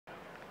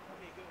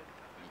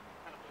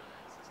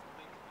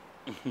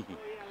Oh yeah,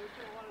 there's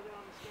been a lot of that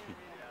on the scanner.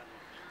 Yeah.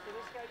 So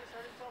this guy just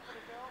hurt himself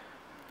when he fell.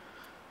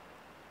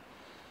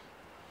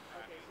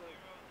 Okay, so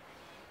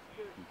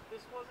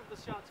this wasn't the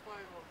shots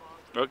fired on Bob.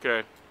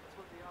 Okay. That's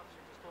what the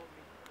officer just told me.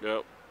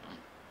 Yep.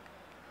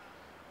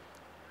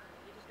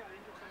 He just got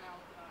injured somehow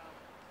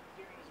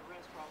during his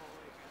arrest,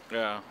 probably.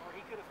 Yeah. Or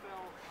he could have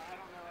fell. I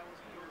don't know. I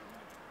wasn't here.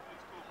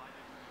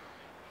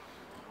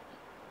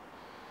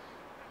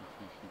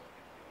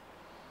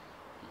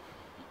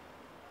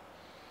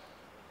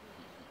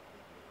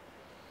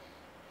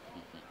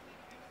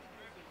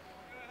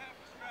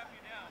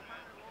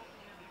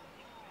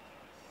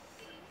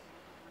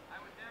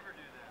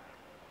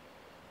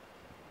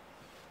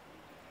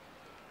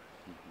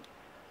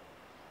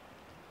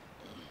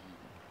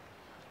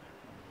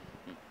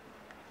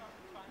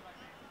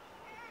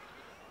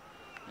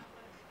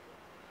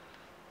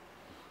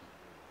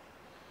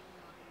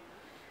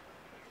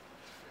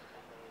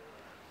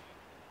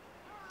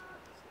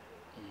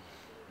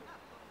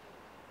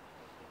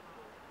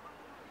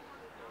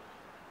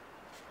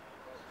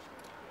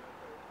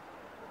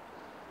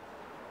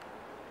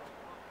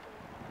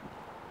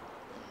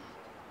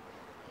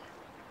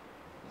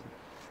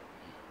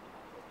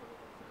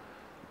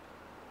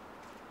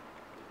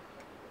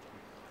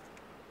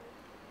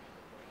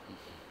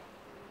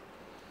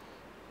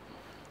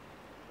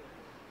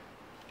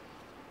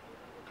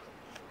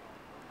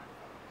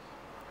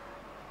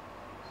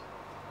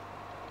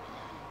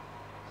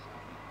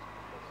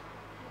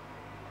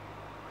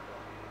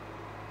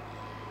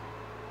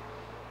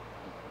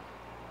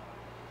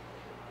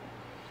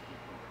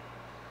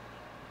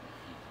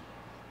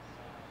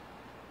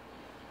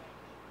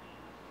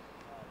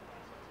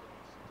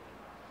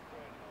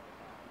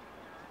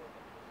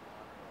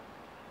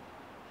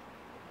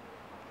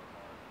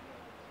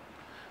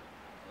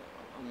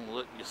 I'm gonna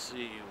let you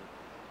see.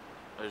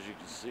 As you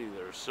can see,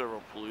 there are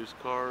several police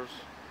cars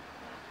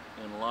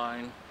in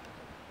line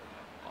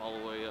all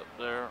the way up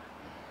there.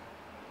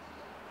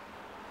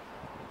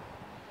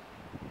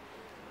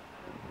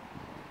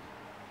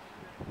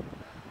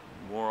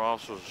 More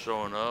officers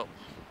showing up.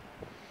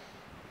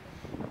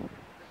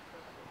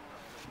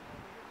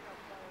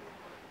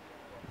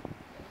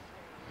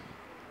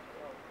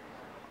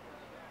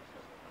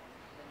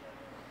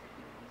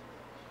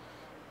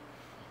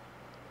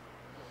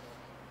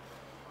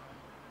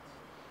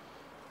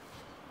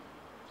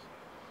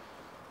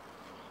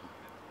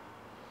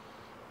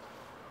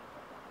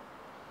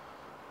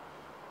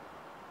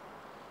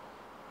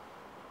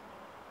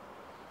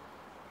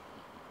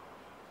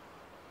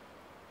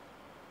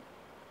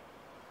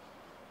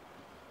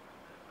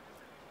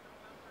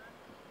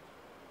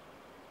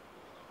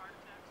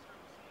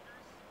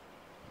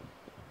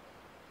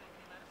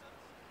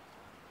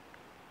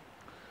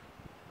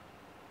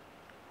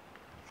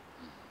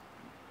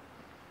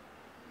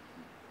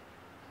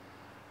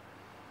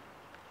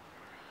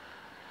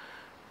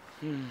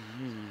 Okay.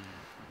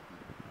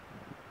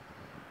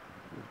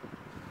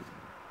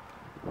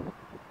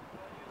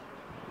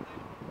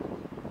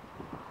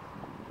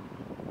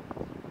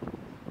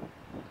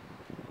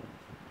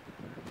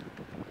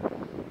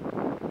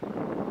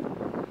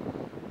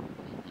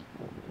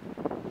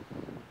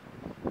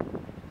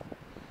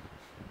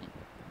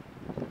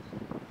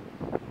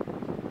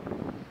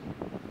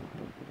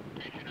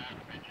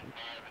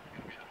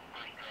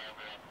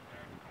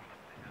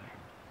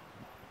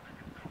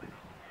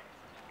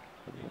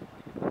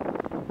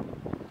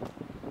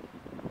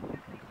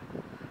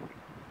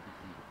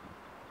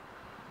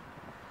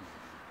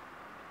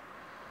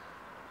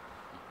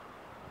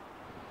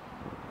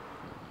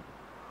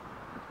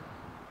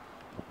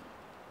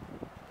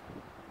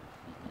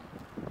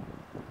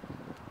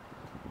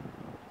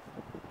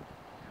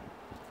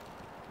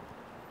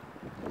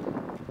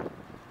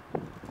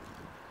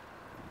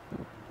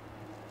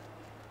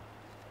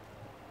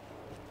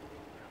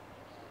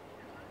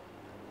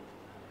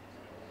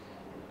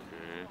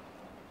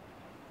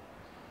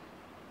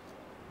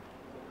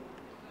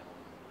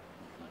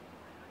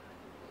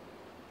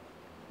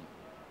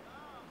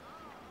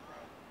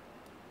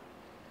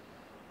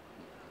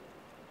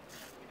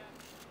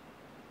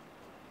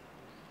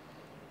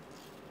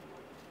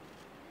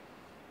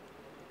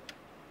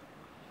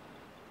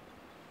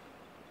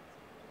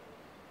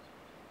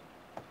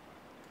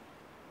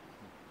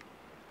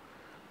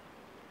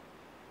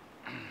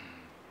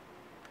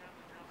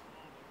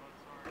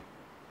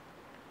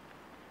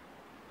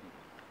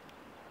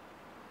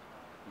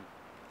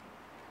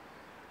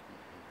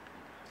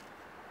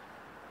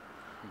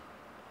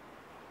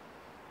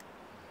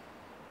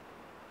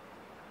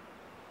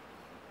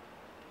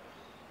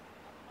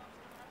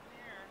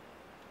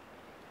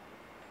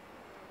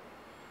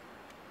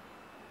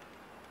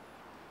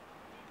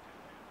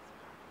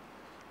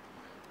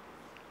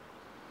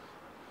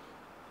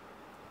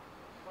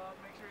 Bob,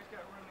 make sure he's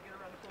got room to get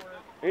around the corner.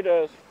 He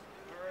does. All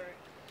right.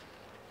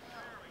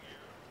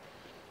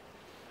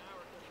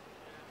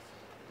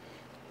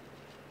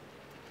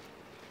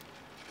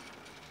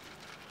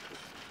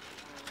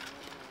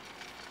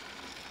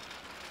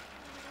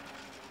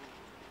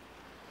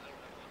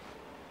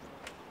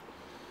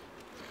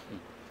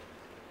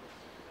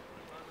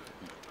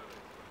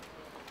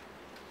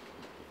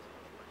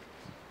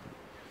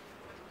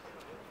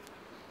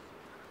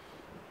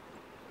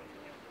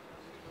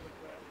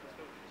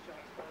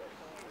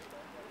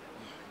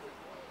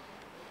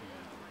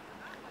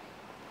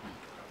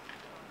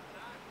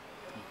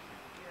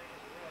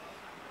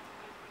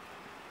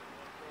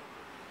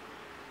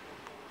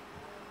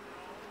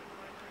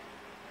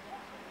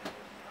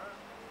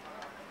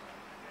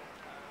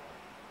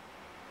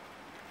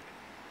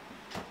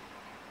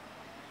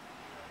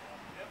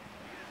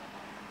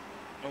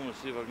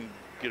 gonna see if I can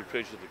get a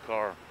picture of the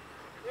car.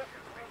 Yep.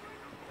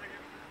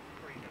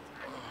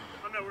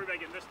 I'm not worried about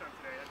getting this done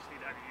today. I just need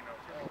to have your email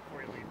to me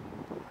before you leave.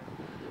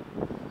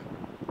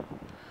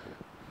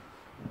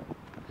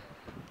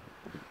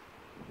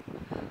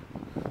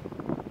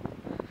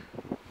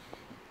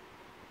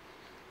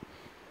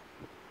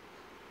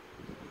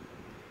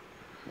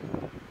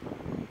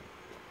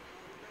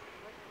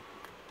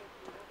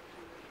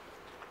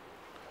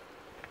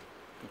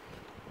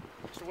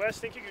 Mr. West,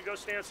 think you could go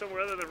stand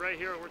somewhere other than right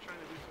here? We're trying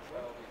to do some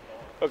work.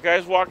 Okay,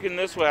 guys, walk in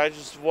this way. I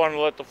just wanted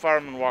to let the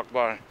fireman walk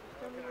by.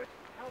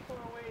 How far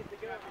away is the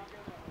guy?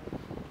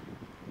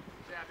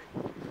 Zappy.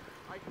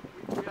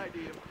 We ID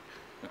him.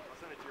 I'll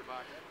send it to your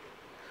box.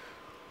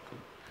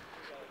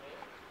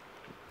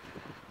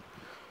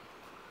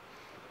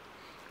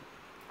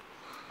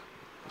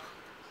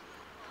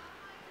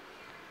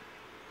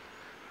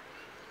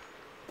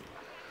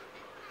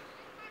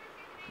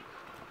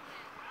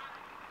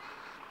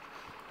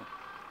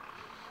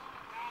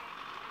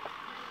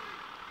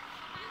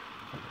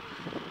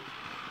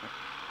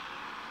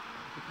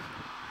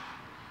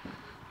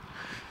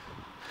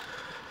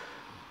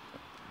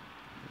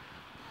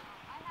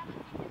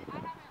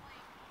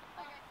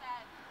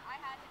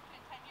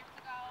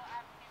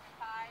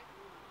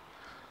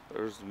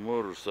 There's the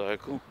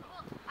motorcycle.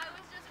 Well, I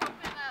was just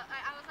hoping that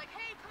I was like,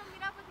 hey, come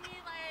meet up with me.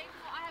 Like,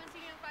 well, I haven't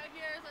seen you in 5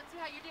 years. Let's see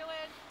how you're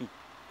doing.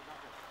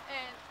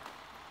 And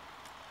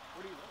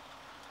What do you know?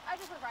 I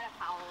just live right up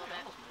Powell a little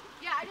bit.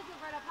 Yeah, I just live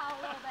right up Powell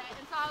a little bit.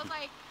 And so I was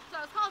like,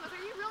 I was calling him. I was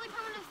like, are you really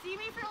coming to see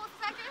me for a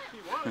second?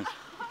 He was. All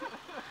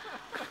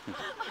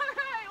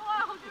right,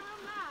 well, I'll give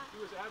him that.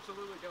 He was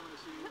absolutely coming to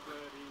see you,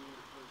 but he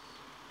was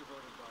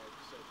diverted by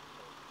said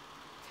pole.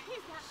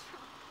 He's not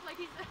drunk. Like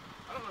he's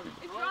I don't know if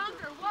he's drunk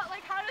or what?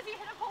 Like, how does he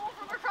hit a pole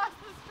from across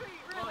the street?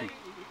 Well, Really?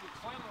 he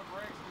slammed on the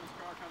brakes and his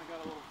car kind of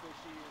got a little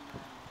fishy, and then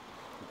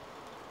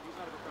he's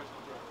not a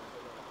professional driver.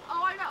 So,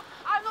 Oh, I know.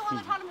 I'm the one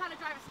that taught him how to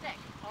drive a stick.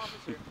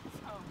 officer, you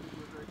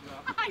do a great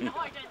job. I know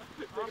I did.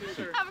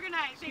 Officer. Have a good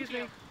night. Thank Excuse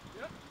you. me.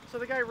 Yep. So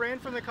the guy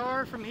ran from the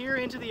car from here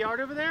into the yard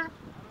over there? I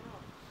don't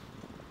know.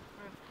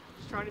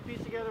 Just trying to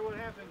piece together what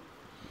happened.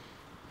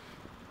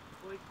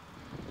 Like,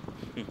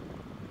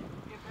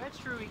 if that's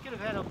true, he could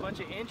have had a bunch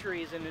of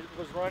injuries and it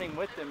was running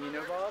with them, you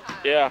know, Bob?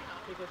 Yeah,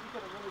 Because he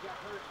could have really got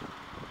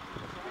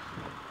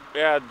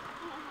hurt.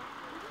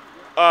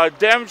 yeah.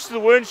 Damage to the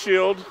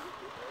windshield.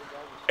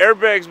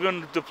 Airbag's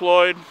been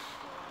deployed.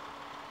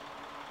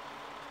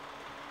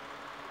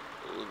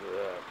 Look at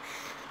that.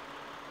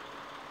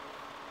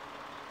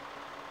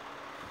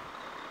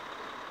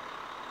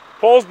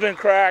 Pole's been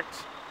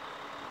cracked.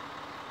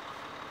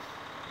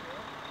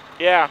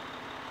 Yeah.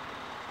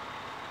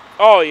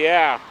 Oh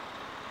yeah.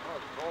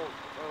 Oh,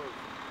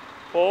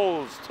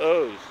 Pole's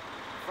toes.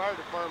 fire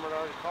department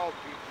already called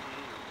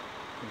PPE.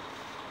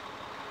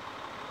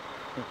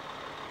 They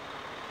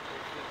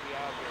should be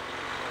out there.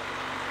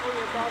 Oh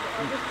yeah, Bob,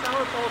 this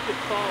power pole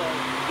could fall.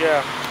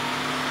 Yeah.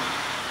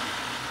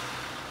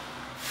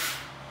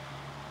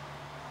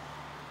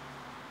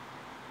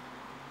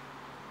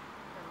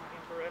 Turn my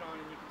infrared on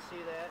and you can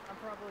see that. I'm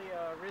probably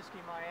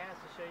risking my ass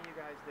to show you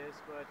guys this,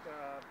 but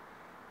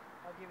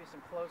I'll give you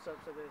some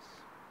close-ups of this.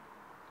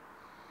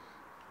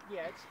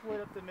 Yeah, it's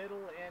split up the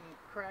middle and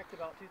cracked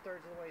about 2/3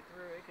 of the way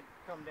through. It could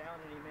come down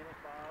any minute,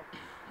 Bob.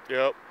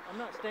 Yep. I'm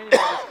not standing by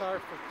this car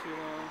for too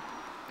long.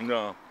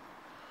 No.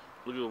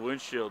 Look at the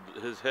windshield.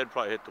 His head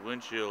probably hit the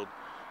windshield.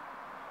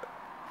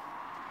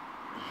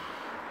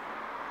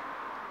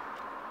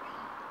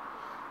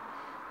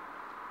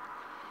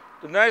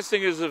 The nice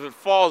thing is if it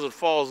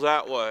falls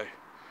that way.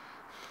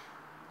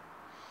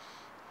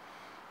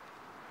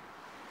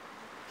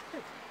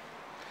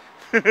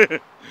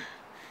 I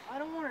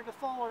don't want it to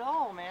fall at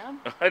all, man.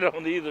 I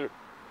don't either.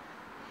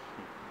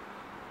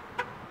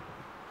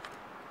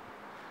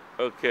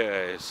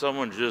 Okay,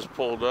 someone just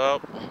pulled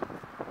up.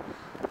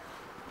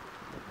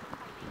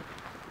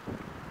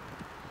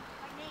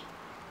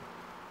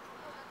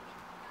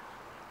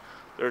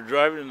 They're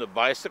driving in the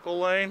bicycle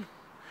lane.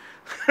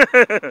 Let's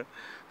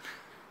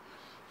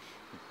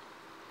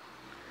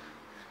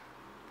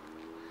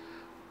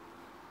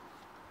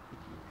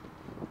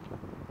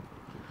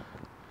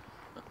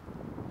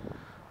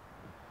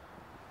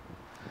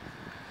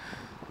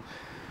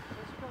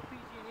call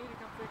PG&E to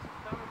come fix this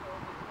power pole.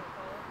 It's gonna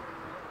fall over in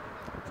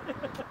a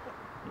minute.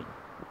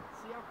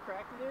 See how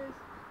cracked it is?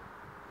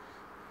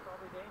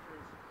 Probably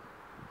dangerous.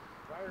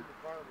 Fire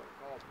department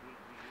called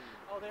PPE.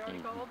 Oh, they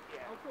already called?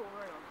 Yeah. Oh, cool.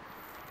 Right on.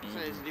 So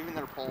is it even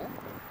their pole?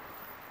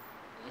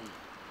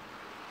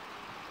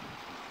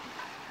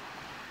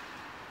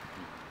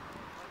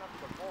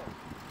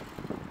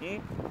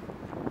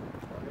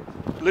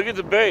 Look at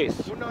the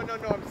base. Well, no,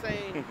 I'm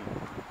saying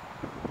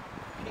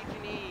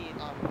PG&E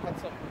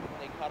cuts them when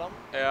they cut them.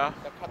 Yeah.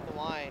 They'll cut the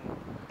line,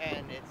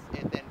 and it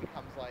then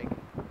becomes like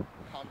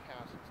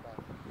Comcast and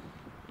stuff.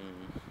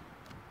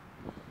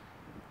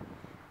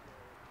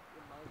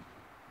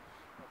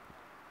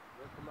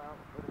 Rip them out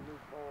and put a new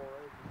pole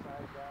right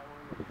beside that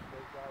one and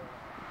take that one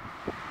out.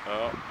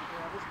 Oh.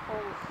 Yeah, this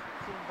pole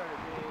seems better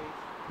big.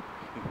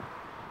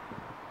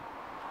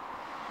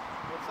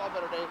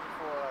 better day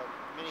before a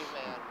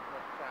minivan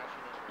went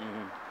crashing into me.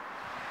 Mm-hmm.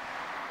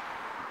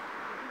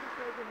 He just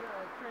had been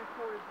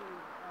transported to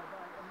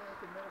by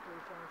American Medical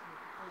Response and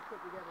we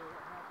put together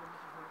what happened.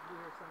 This is when we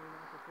were signing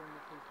off with them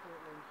from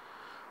Portland.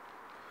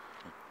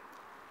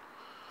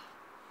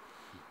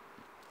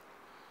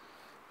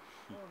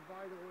 Oh, and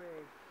by the way,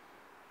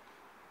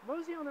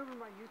 mosey on over to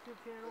my YouTube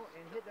channel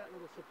and hit that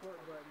little support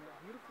button, that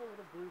beautiful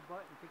little blue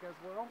button, because,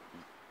 well,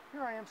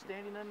 here I am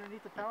standing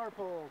underneath the power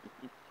pole.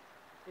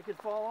 It could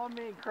fall on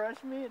me and crush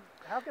me, and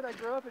how could I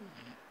grow up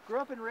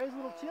and raise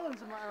little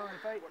chillins of my own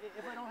if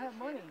I don't have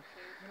money?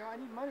 You know, I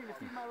need money to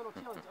feed my little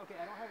chillins. Okay,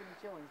 I don't have any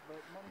chillins, but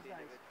money's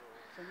nice.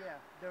 So yeah,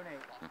 donate.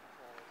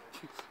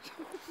 He's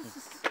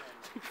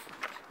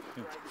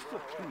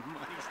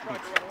tried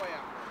to run away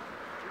out.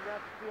 We got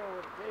to deal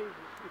with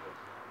tasers.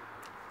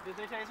 Did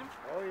they tase him?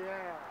 Oh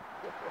yeah.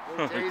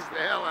 They tased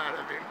the hell out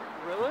of him.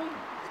 Really?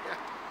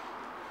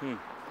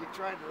 He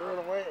tried to run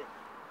away.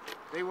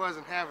 They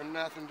wasn't having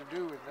nothing to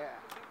do with that.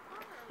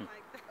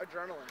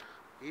 Adrenaline.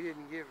 He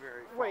didn't get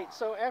very far. Wait,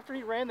 so after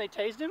he ran, they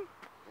tased him?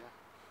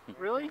 Yeah.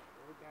 Really?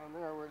 Right down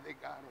there where they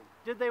got him.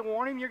 Did they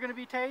warn him you're going to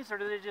be tased, or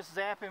did they just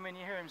zap him and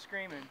you hear him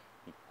screaming?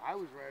 I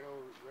was right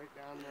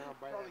down there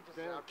by Probably that just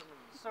fence. zapped him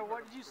and So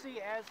what did you see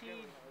as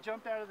he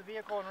jumped out of the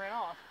vehicle and ran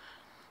off?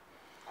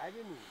 I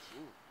didn't even see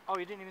him. Oh,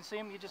 you didn't even see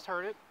him? You just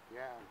heard it?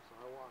 Yeah, so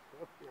I walked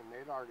up here and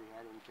they'd already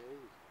had him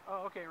tased.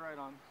 Oh, okay, right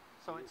on.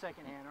 So it's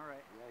secondhand, all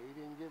right. Yeah, he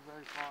didn't get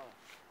very far.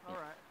 All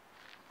right.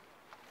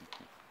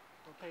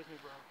 Well, tase me,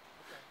 bro.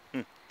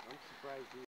 I'm surprised he